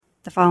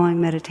The following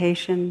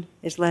meditation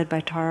is led by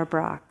Tara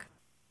Brach.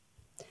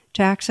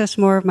 To access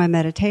more of my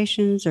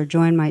meditations or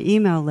join my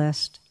email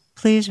list,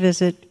 please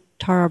visit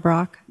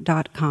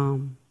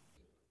tarabrach.com.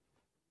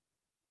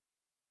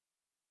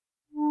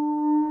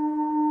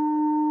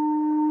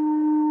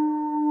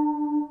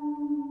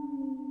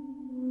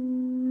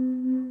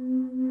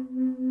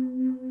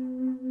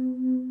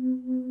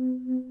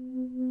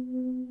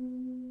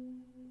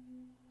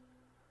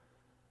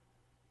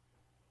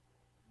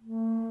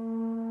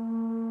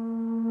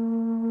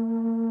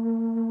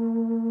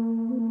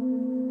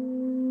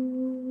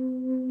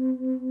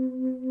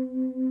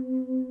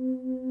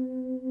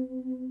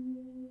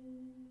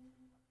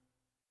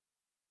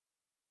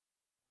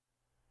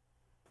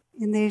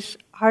 In these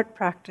heart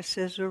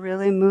practices, we're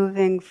really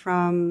moving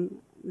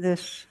from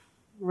this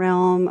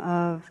realm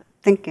of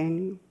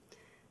thinking,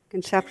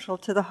 conceptual,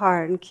 to the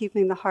heart, and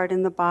keeping the heart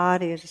in the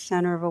body as a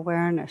center of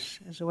awareness,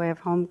 as a way of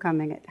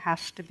homecoming. It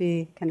has to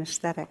be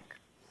kinesthetic.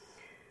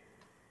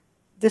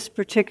 This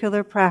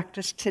particular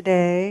practice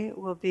today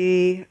will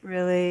be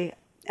really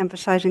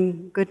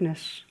emphasizing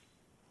goodness.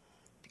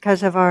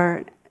 Because of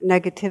our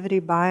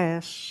negativity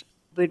bias,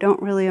 we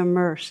don't really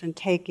immerse and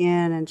take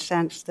in and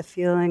sense the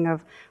feeling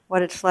of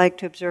what it's like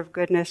to observe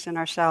goodness in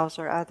ourselves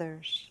or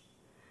others.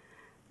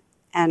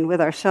 And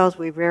with ourselves,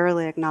 we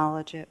rarely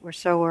acknowledge it. We're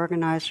so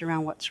organized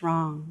around what's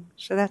wrong.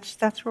 So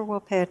that's where we'll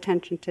pay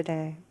attention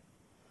today.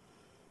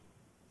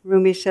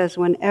 Rumi says,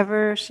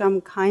 whenever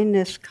some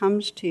kindness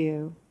comes to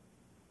you,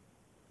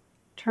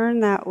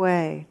 turn that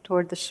way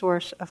toward the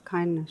source of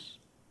kindness.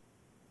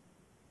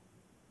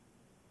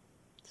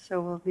 So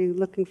we'll be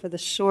looking for the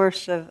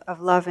source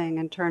of loving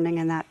and turning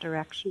in that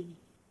direction.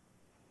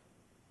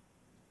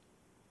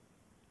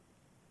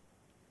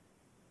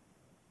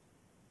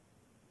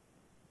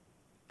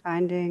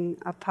 Finding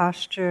a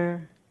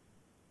posture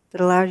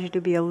that allows you to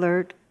be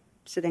alert,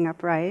 sitting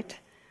upright,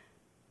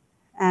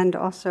 and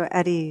also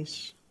at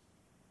ease.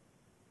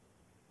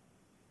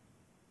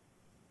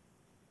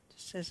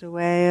 Just as a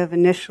way of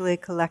initially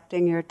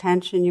collecting your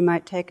attention, you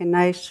might take a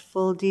nice,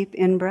 full, deep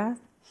in-breath.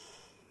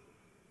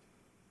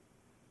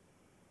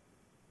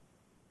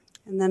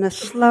 And then a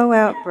slow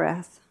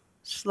out-breath,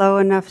 slow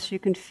enough so you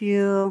can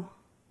feel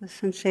the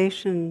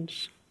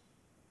sensations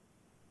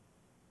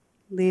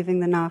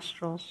leaving the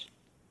nostrils.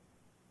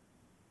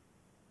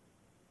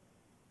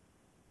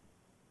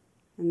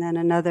 And then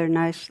another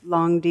nice,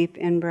 long, deep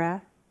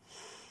in-breath.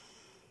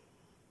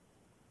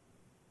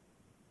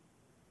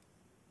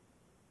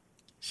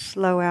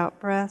 Slow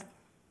out-breath,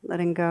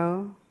 letting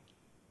go,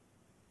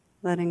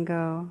 letting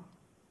go.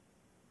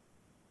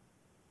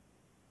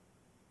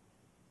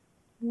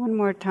 One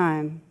more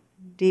time,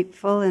 deep,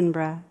 full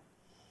in-breath.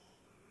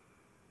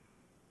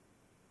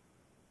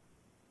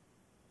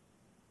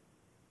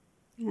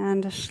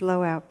 And a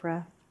slow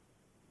out-breath.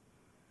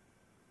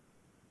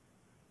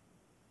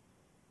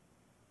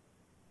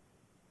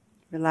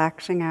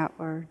 Relaxing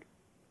outward.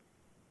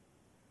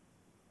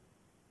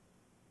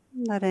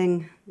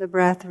 Letting the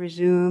breath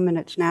resume in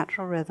its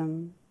natural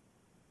rhythm.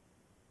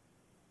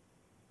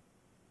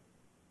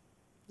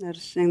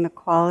 Noticing the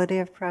quality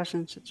of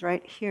presence. It's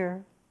right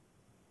here.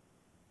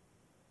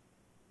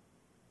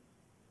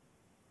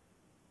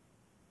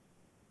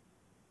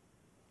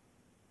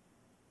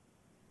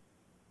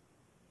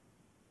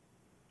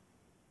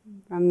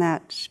 From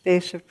that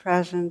space of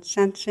presence,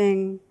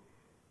 sensing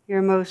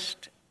your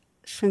most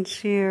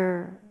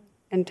sincere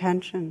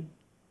intention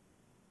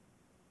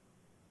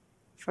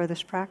for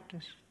this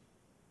practice.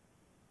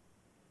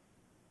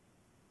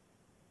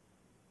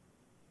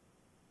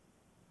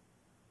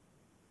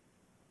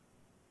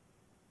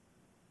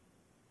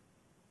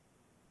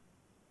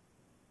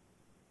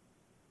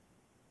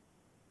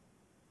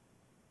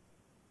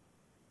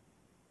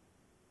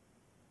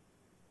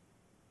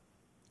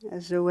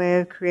 As a way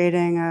of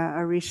creating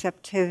a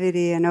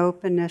receptivity and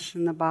openness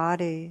in the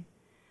body,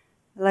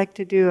 I like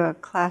to do a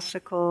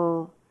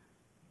classical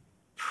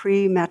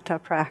pre-metta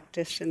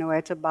practice in a way.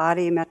 It's a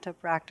body metta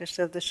practice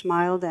of the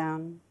smile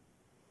down.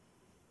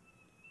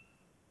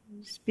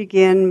 Just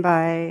begin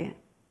by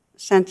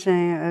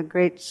sensing a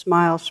great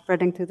smile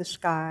spreading through the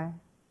sky.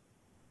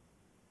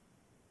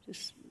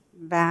 Just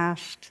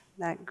vast,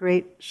 that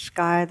great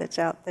sky that's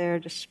out there,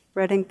 just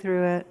spreading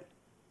through it,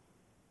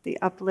 the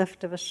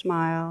uplift of a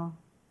smile.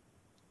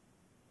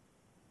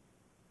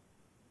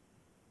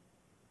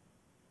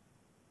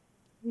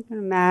 You can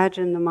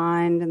imagine the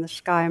mind and the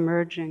sky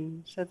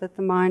merging so that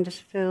the mind is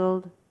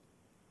filled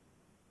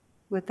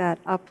with that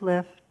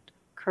uplift,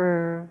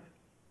 curve,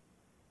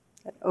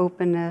 that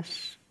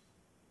openness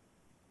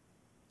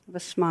of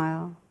a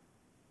smile.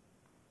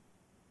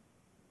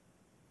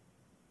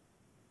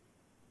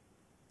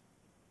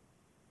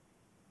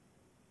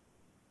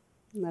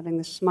 Letting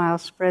the smile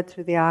spread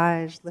through the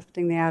eyes,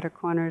 lifting the outer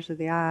corners of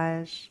the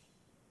eyes,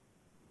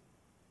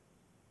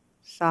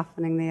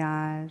 softening the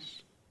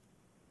eyes.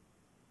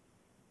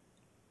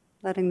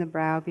 Letting the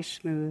brow be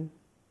smooth.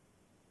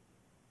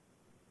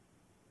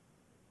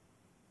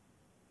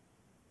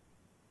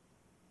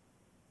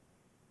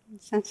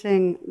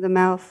 Sensing the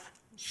mouth,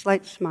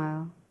 slight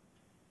smile.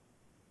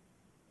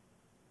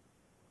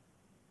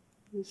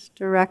 This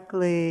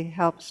directly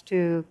helps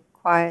to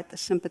quiet the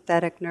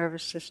sympathetic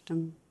nervous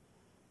system,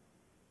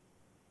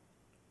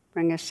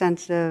 bring a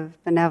sense of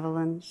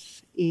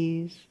benevolence,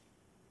 ease.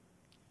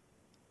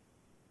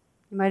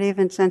 You might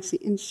even sense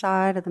the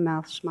inside of the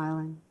mouth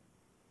smiling.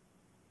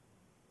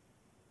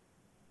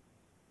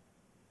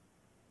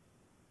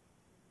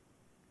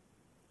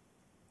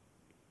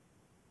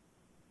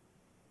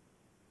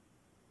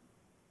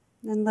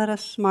 Then let a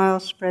smile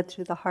spread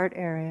through the heart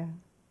area.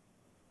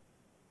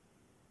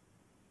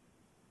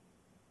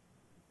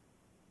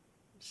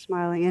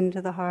 Smiling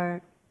into the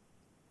heart.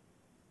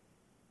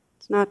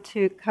 It's not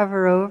to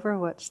cover over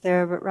what's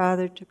there, but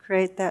rather to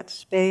create that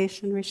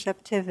space and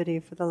receptivity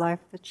for the life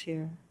that's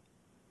here.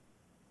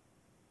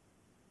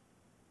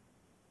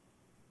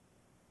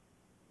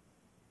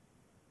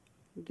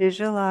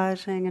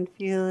 Visualizing and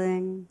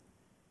feeling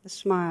the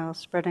smile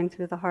spreading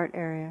through the heart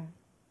area.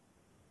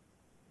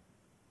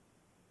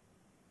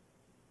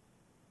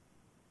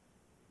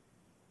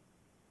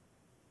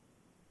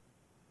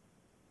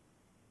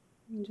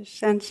 And just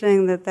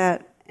sensing that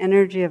that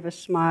energy of a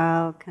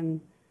smile can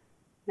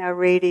now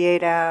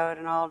radiate out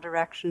in all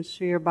directions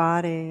through your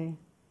body.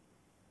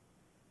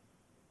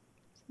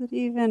 So that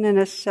even in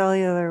a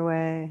cellular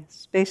way,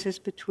 spaces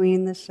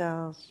between the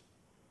cells,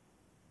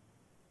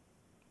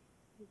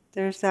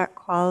 there's that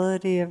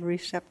quality of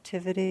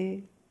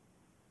receptivity,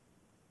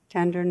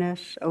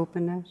 tenderness,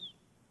 openness.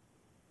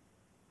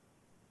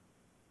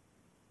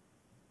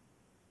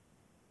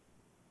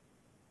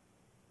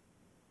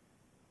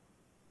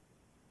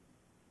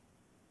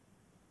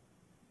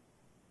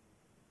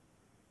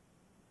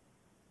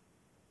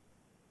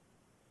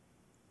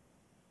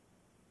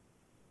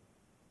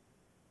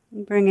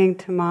 And bringing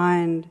to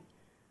mind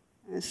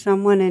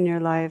someone in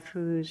your life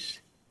who's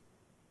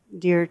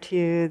dear to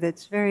you,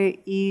 that's very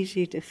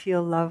easy to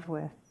feel love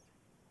with,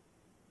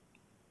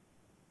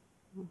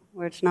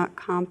 where it's not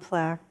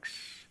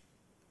complex.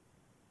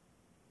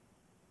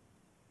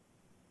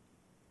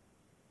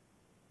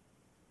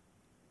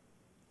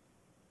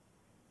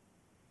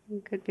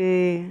 It could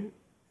be an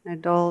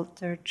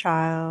adult or a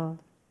child.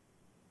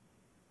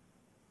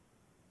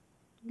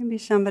 It can be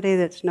somebody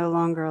that's no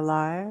longer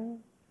alive.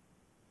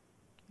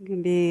 It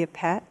can be a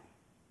pet.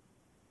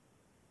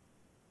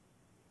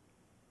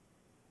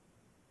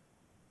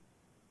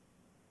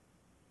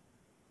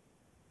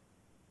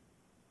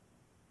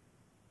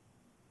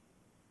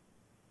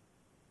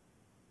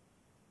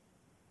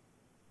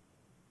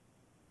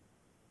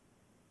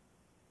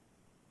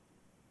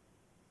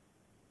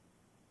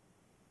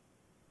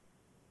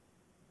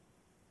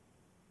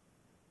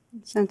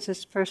 Sense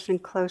this person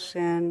close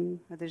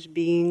in, or this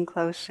being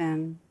close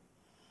in.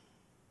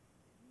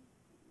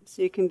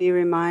 So you can be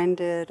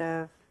reminded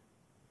of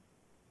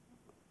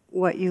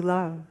what you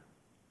love.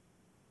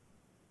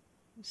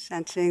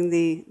 Sensing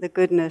the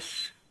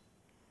goodness,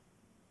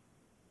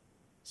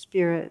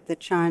 spirit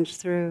that shines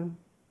through.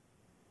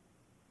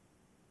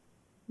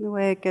 The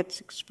way it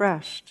gets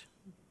expressed.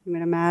 You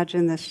might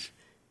imagine this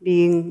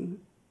being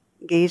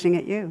gazing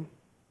at you.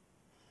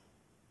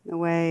 The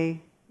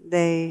way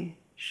they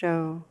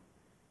show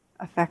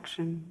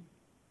affection.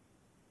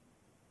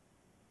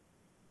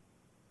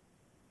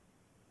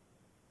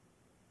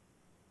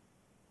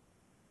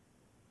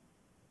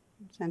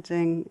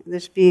 Sensing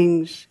this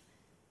being's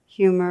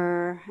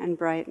humor and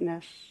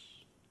brightness.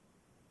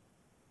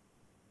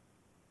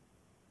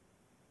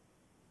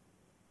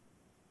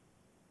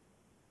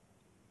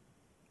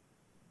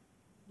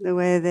 The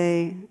way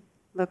they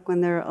look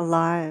when they're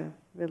alive,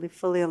 really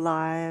fully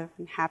alive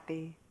and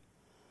happy.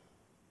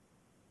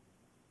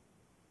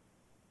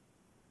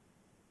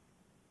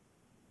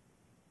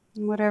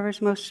 And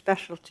whatever's most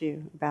special to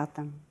you about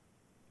them.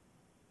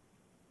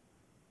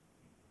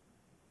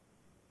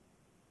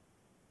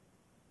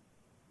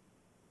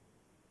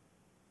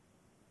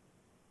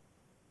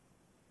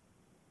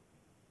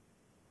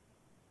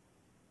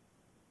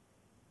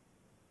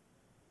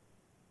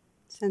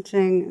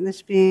 Sensing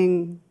this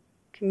being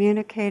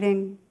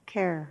communicating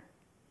care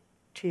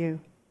to you.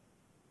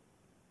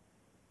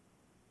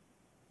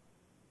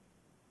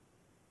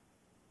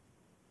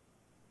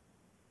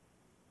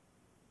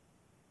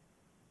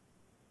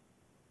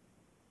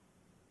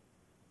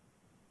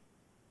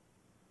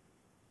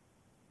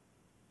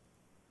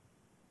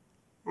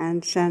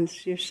 And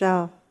sense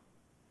yourself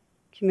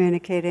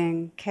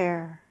communicating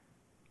care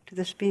to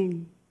this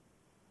being.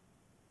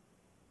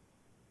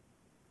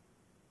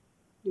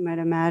 You might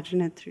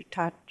imagine it through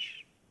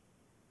touch,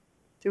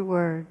 through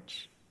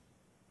words,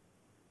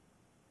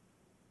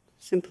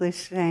 simply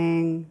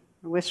saying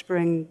or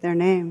whispering their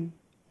name,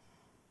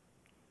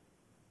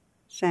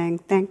 saying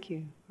thank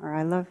you or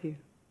I love you.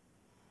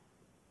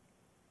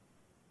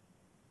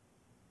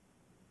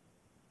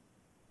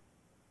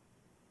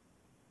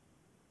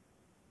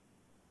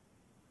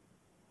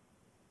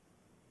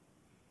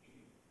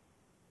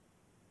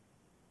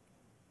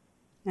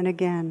 And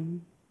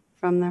again,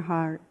 from their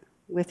heart,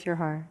 with your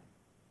heart.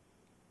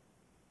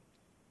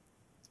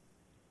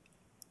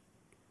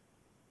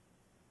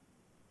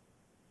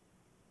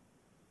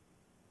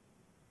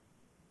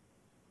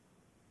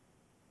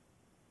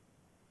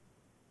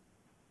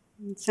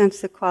 And sense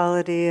the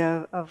quality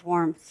of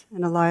warmth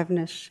and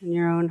aliveness in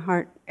your own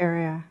heart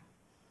area.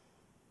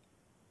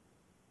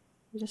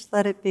 Just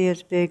let it be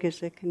as big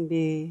as it can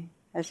be,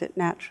 as it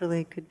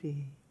naturally could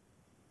be.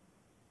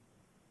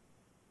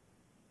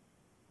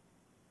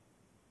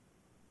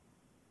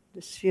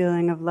 This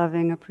feeling of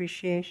loving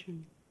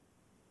appreciation.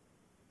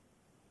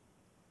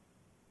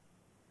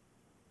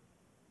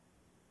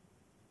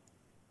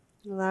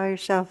 Allow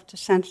yourself to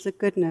sense the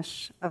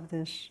goodness of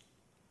this,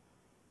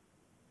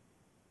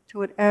 to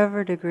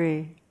whatever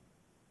degree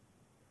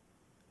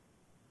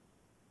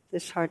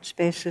this heart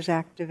space is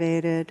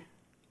activated,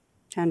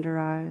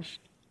 tenderized.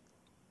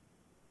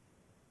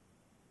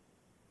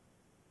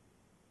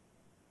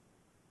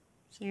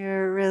 So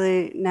you're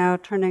really now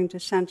turning to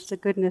sense the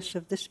goodness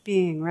of this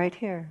being right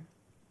here,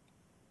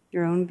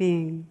 your own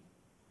being,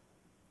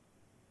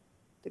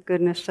 the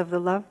goodness of the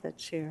love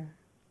that's here.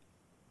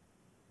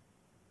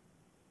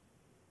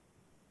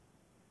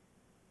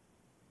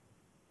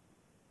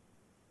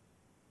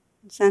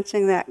 And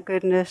sensing that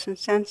goodness and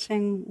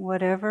sensing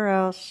whatever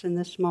else in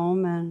this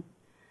moment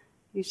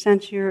you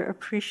sense you're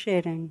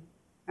appreciating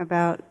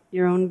about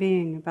your own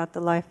being, about the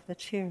life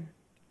that's here.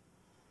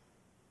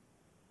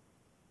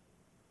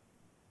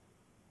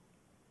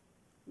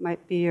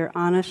 Might be your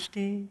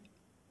honesty,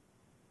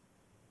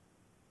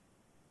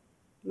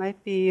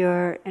 might be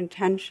your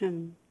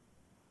intention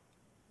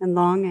and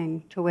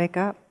longing to wake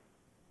up,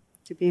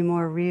 to be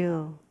more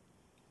real,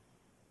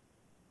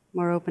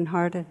 more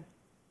open-hearted,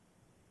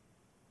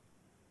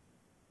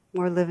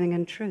 more living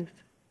in truth.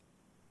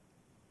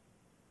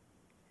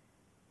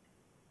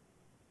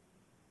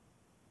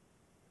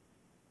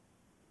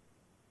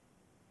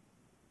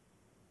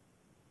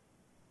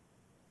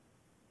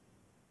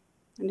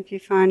 And if you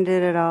find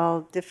it at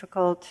all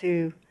difficult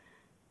to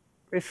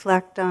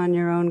reflect on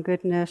your own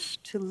goodness,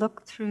 to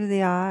look through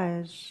the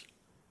eyes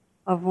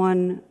of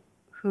one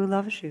who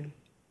loves you,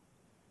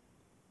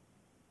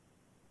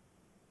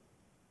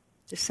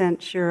 to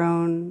sense your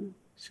own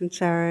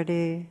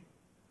sincerity,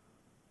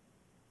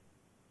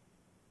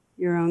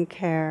 your own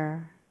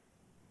care,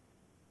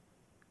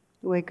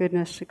 the way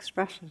goodness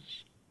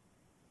expresses.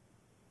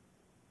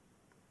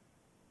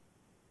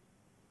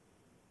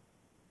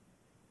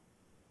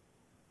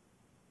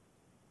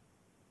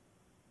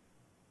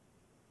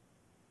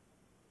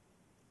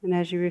 And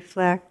as you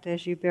reflect,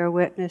 as you bear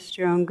witness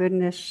to your own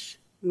goodness,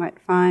 you might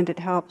find it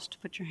helps to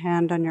put your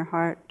hand on your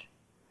heart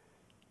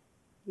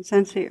and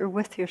sense that you're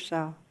with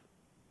yourself.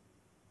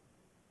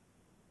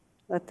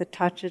 Let the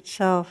touch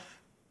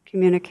itself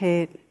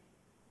communicate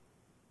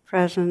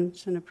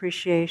presence and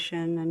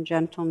appreciation and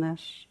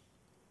gentleness.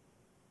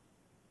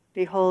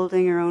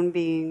 Beholding your own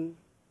being.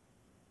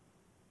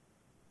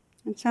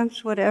 And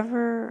sense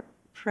whatever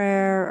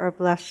prayer or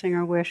blessing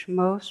or wish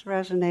most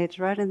resonates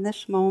right in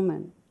this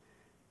moment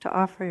to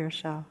offer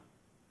yourself.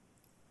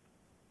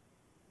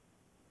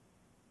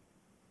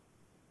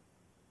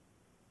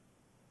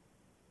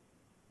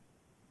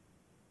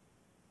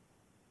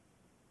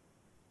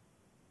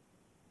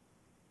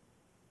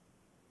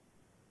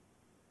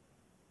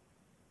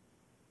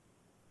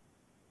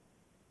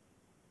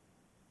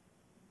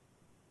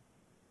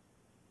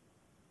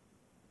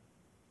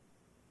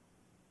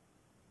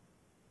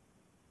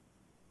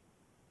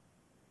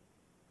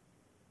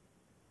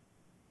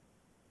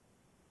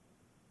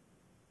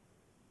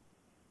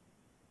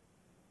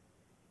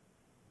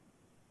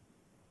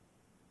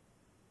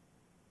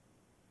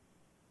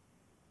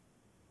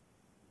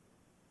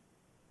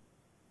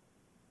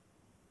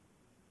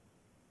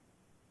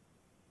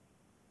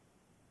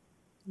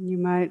 You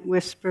might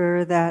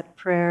whisper that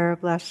prayer or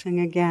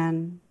blessing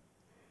again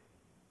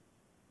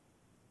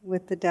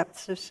with the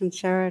depths of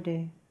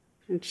sincerity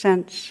and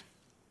sense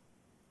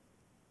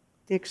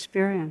the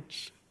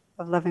experience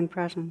of loving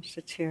presence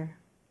that's here.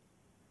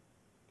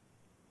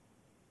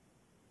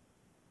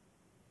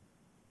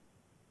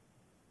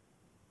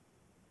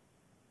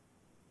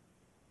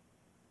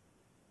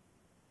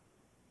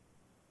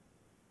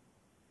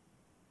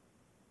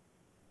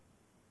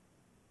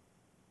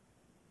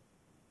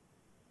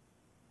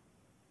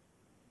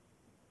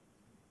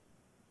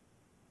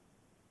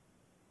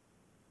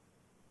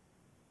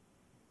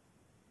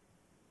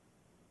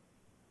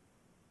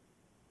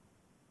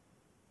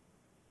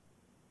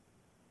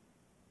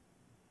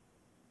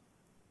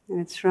 And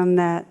it's from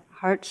that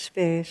heart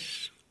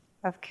space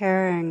of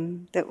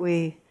caring that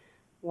we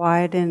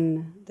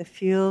widen the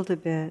field a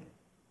bit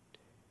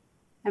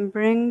and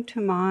bring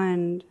to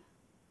mind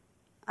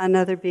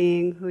another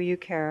being who you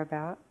care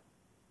about.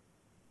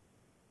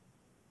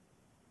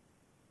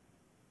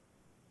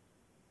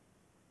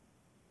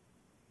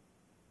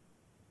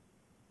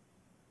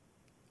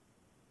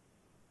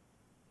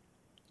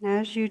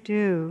 As you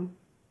do,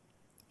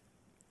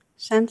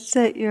 sense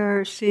that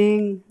you're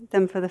seeing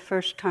them for the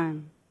first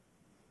time.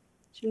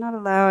 So you're not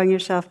allowing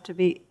yourself to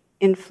be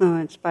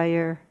influenced by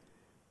your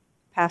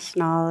past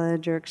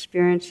knowledge or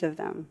experience of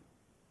them.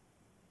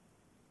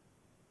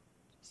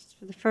 Just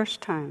for the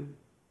first time,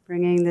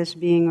 bringing this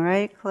being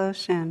right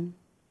close in.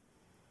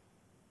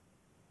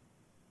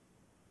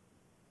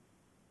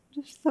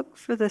 Just look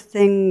for the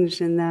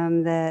things in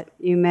them that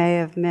you may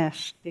have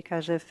missed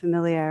because of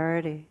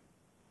familiarity.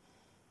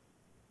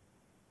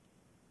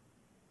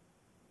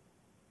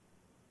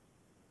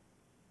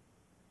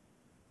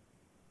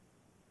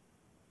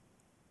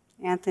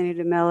 Anthony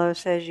de Mello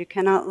says, you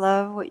cannot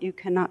love what you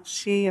cannot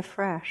see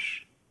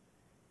afresh.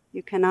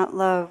 You cannot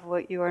love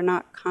what you are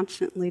not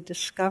constantly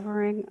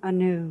discovering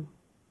anew.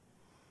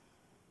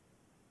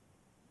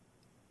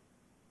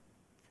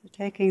 So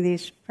taking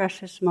these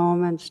precious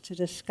moments to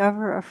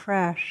discover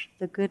afresh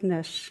the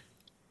goodness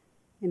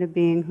in a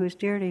being who's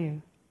dear to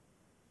you.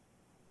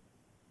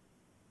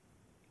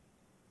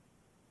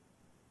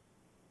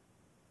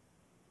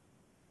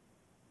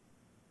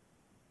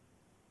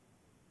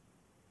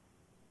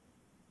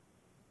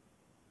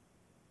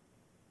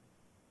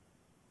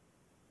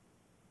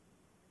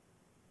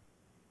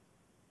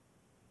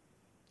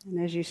 And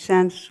as you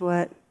sense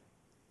what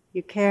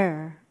you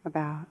care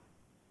about,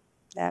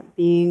 that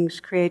being's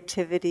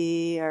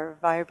creativity or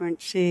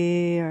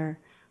vibrancy or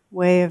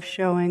way of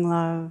showing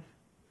love,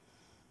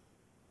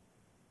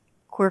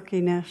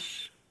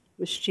 quirkiness,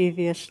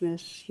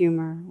 mischievousness,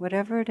 humor,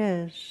 whatever it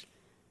is,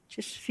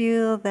 just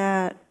feel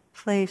that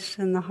place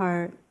in the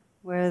heart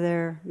where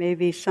there may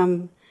be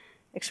some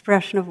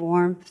expression of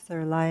warmth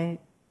or light.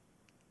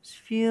 Just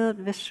feel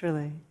it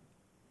viscerally.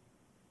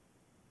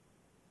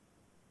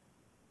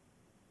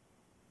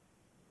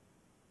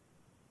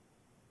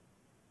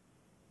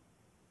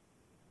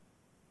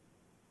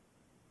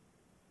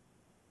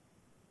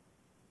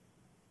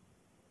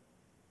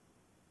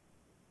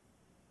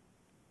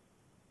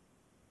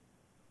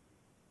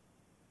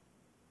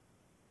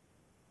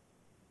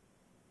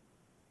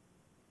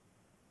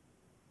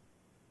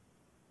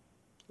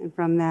 And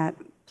from that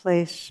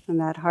place, from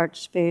that heart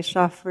space,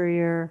 offer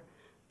your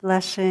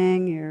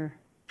blessing, your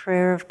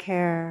prayer of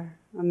care,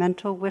 a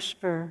mental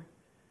whisper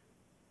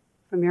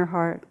from your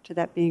heart to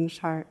that being's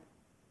heart.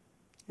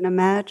 And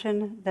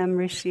imagine them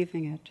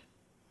receiving it.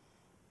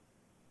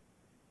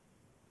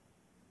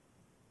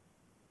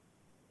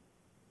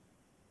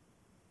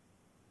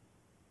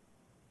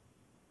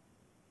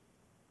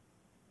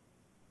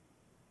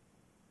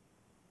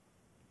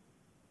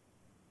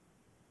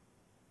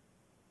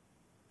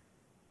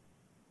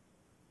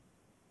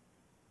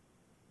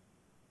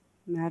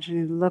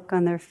 Imagining the look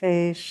on their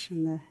face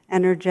and the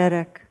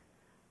energetic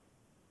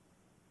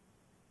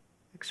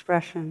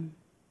expression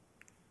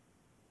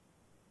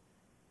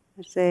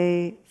as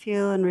they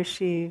feel and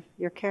receive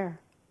your care.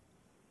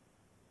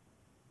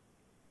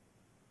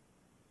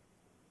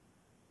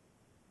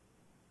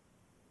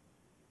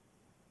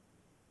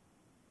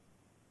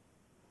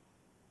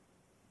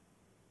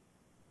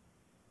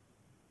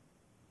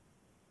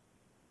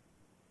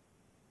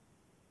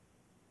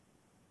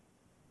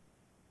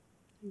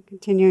 And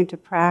continuing to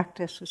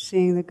practice with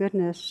seeing the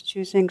goodness,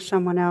 choosing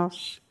someone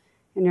else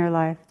in your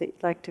life that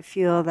you'd like to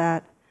feel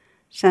that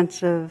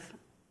sense of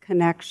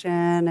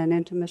connection and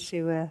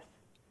intimacy with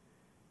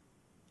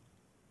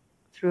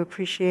through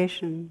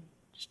appreciation,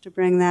 just to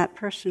bring that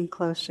person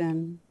close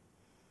in.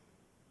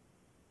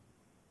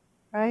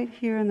 Right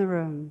here in the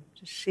room,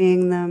 just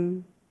seeing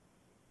them,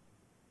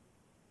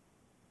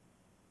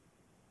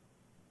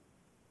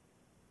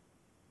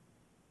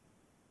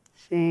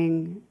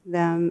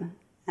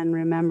 and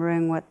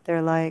remembering what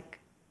they're like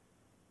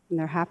when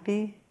they're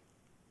happy,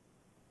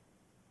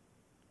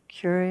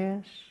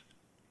 curious,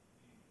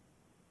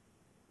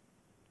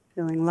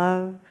 feeling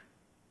love,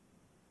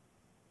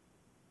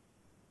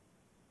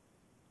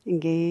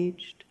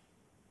 engaged.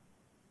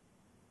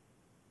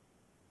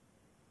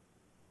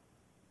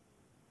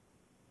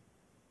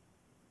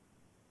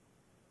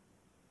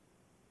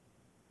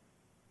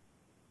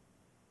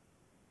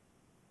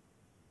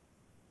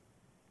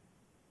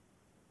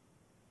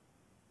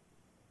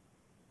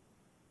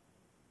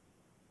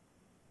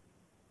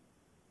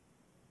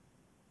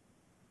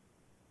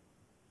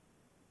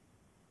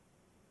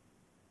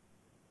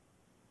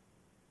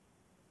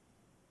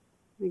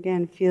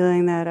 Again,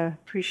 feeling that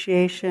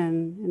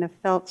appreciation in a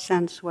felt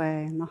sense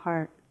way in the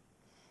heart.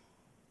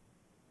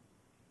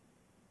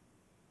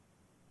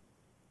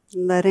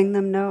 Letting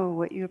them know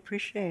what you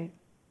appreciate.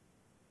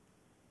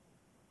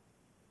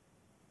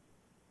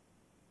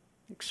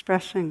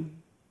 Expressing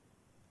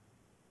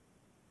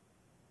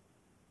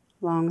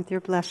along with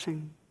your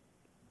blessing.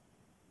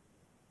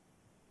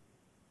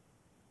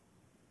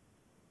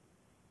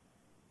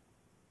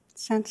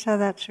 Sense how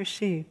that's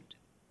received.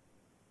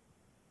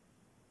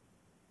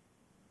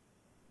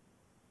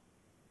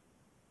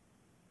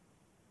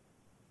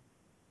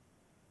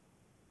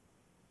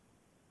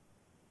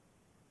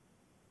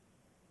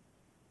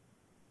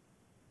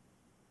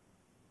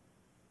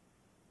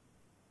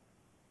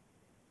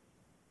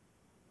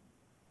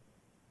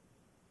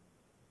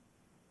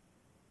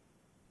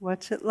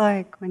 What's it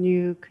like when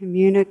you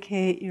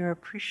communicate your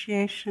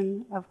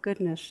appreciation of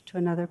goodness to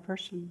another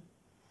person?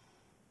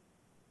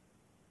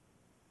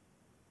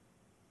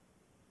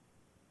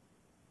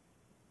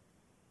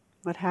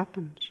 What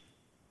happens?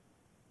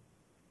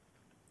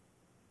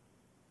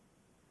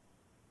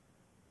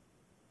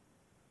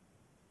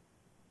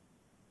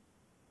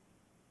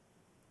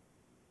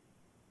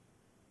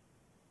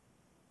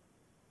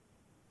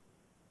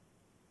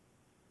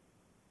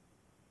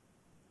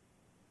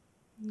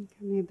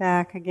 Coming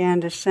back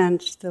again to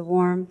sense the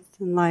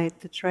warmth and light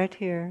that's right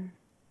here.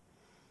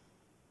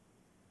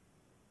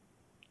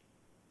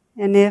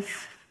 And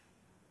if,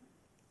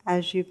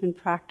 as you've been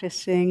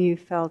practicing, you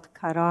felt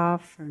cut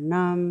off or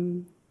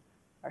numb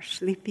or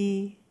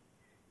sleepy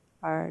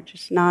or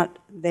just not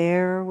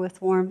there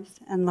with warmth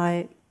and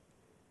light,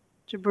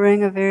 to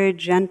bring a very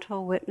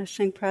gentle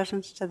witnessing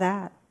presence to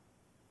that.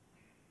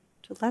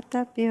 To let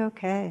that be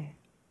okay.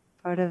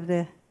 Part of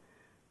the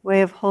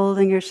way of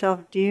holding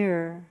yourself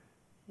dear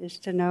is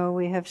to know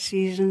we have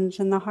seasons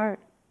in the heart.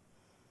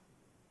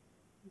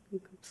 You can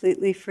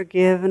completely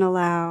forgive and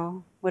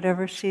allow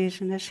whatever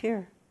season is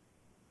here.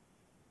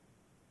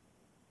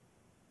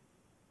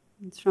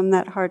 It's from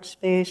that heart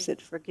space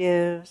that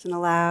forgives and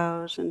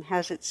allows and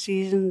has its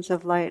seasons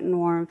of light and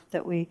warmth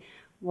that we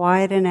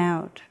widen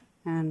out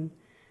and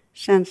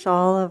sense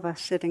all of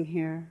us sitting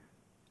here.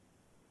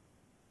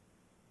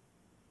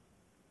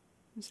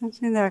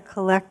 Sensing that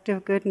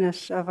collective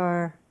goodness of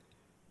our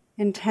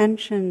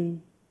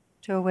intention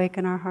to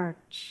awaken our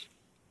hearts.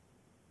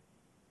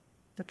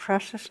 The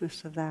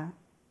preciousness of that.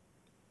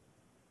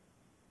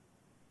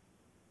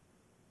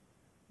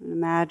 And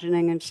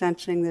imagining and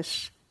sensing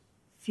this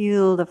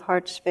field of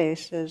heart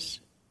space as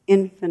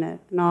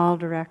infinite in all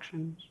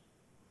directions.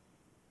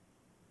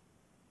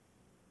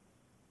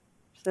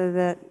 So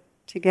that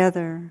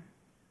together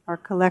our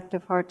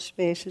collective heart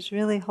space is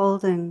really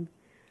holding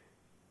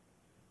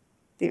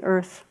the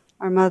earth,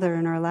 our mother,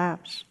 in our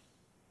laps.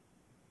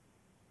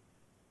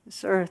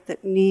 This earth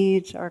that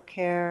needs our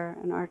care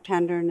and our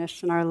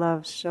tenderness and our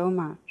love so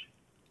much.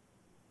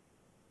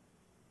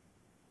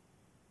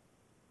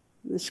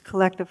 This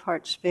collective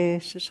heart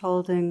space is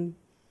holding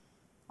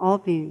all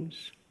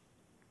beings.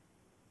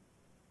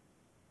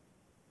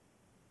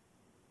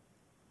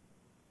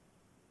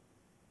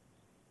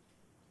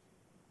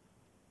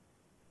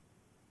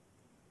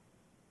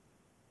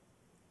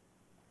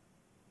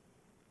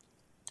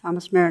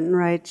 Thomas Merton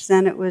writes,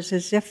 "Then it was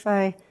as if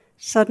I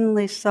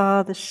suddenly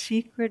saw the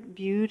secret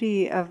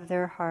beauty of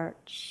their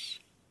hearts,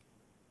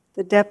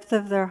 the depth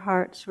of their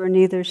hearts where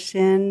neither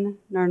sin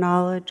nor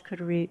knowledge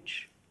could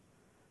reach,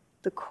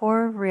 the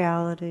core of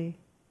reality,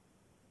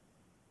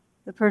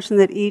 the person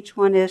that each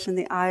one is in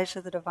the eyes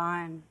of the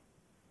divine.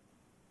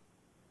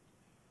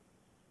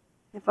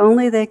 If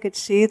only they could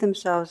see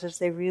themselves as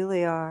they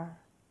really are,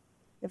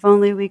 if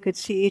only we could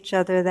see each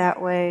other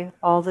that way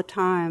all the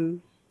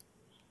time,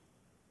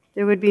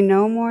 there would be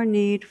no more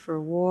need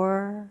for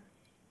war,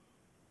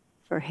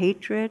 for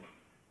hatred,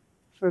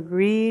 for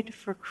greed,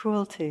 for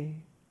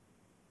cruelty.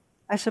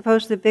 I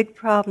suppose the big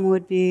problem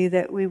would be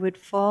that we would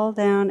fall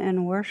down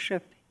and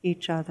worship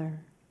each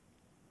other."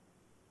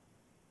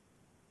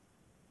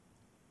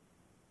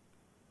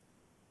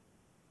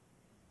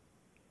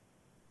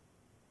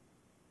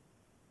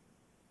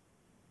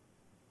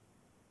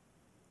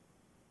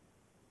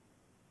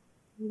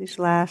 These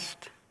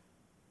last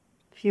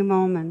few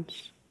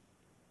moments,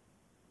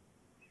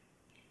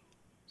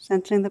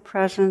 sensing the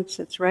presence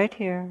that's right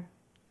here,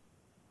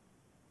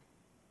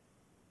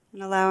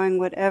 and allowing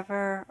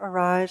whatever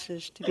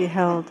arises to be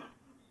held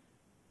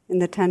in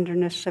the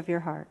tenderness of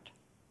your heart.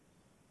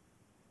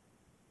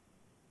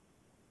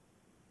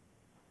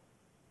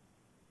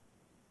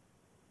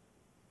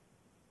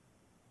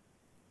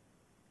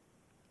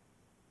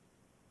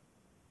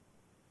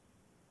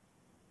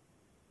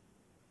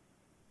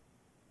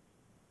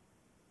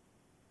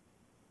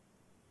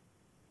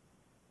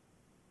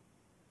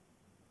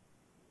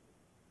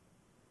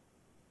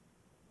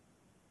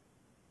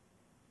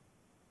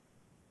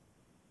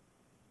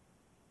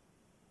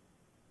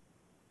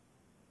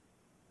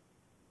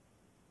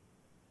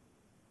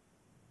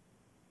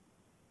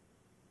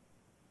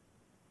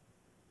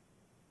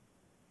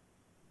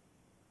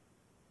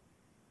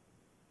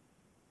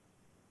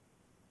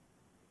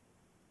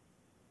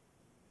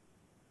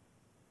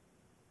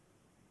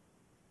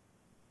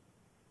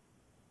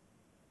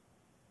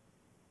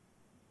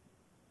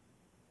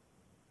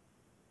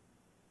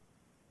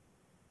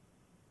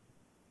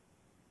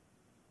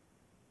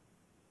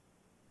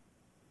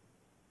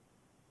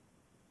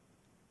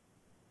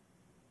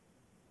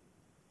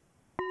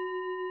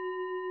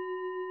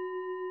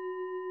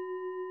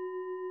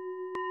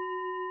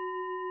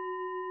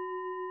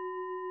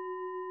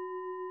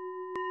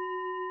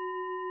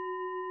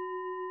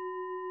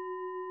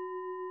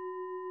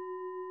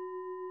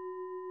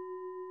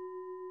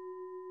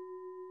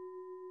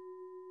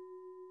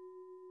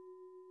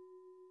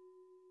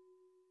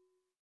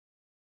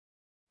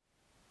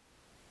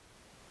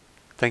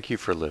 Thank you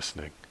for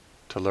listening.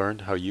 To learn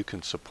how you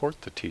can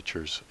support the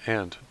teachers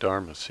and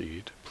Dharma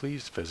Seed,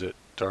 please visit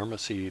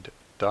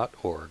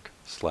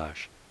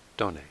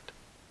dharmaseed.org/donate.